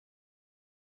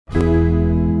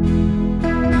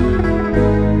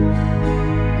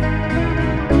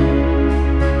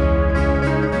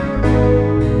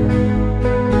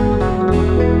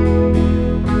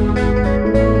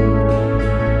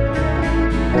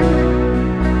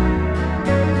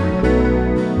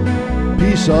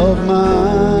peace of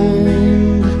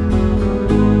mind,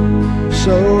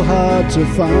 so hard to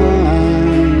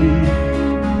find.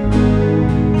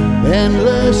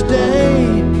 Endless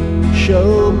day,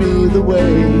 show me the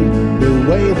way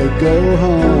to go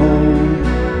home.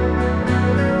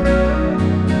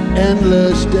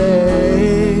 Endless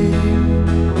day,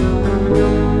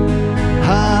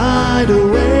 hide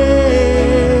away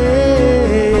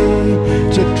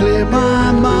to clear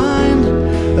my mind,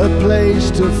 a place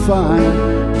to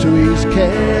find to ease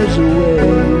cares away.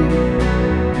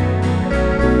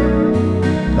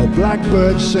 A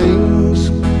blackbird sings,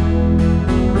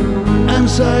 and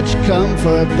such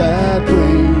comfort that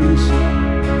brings.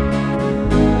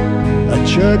 A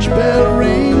church bell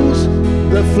rings,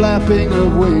 the flapping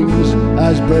of wings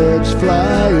as birds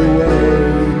fly away.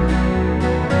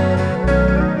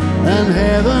 And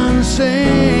heaven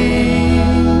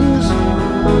sings,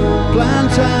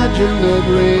 Plantagenet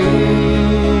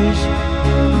rings,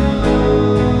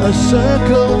 a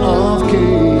circle of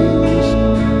kings.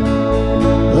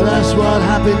 Well, that's what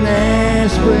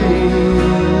happiness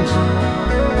brings.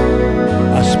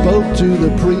 I spoke to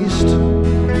the priest,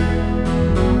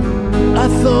 I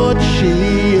thought she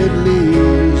at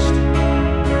least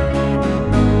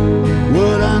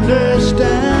would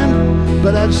understand,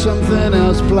 but had something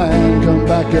else planned. Come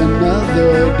back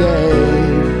another day.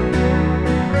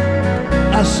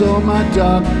 I saw my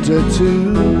doctor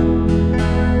too.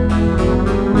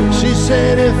 She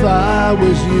said if I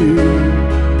was you,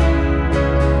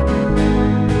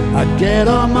 I'd get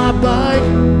on my bike,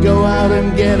 go out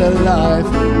and get a life,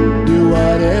 do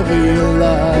whatever you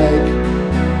like.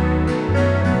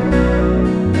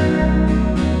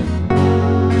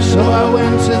 So I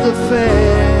went to the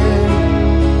fair,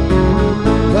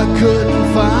 but couldn't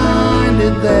find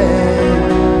it there.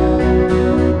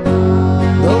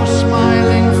 Those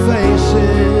smiling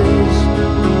faces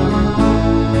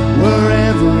were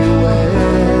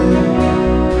everywhere.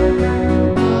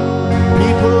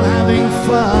 People having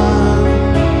fun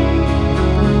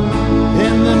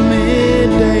in the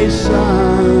midday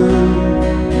sun,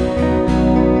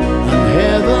 and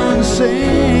heaven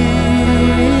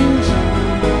sings,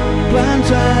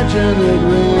 Plantagenet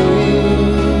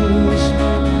rings,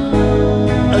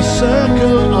 a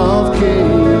circle of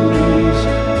kings.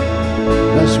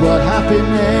 That's what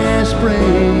happiness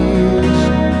brings.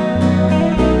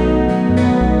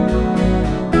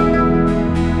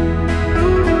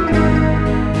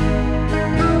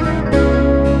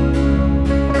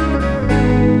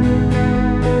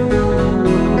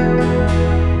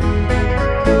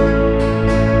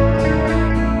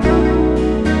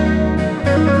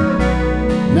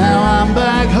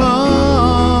 Back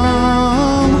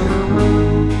home,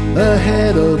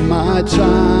 ahead of my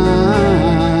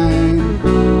time,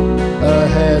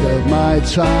 ahead of my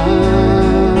time.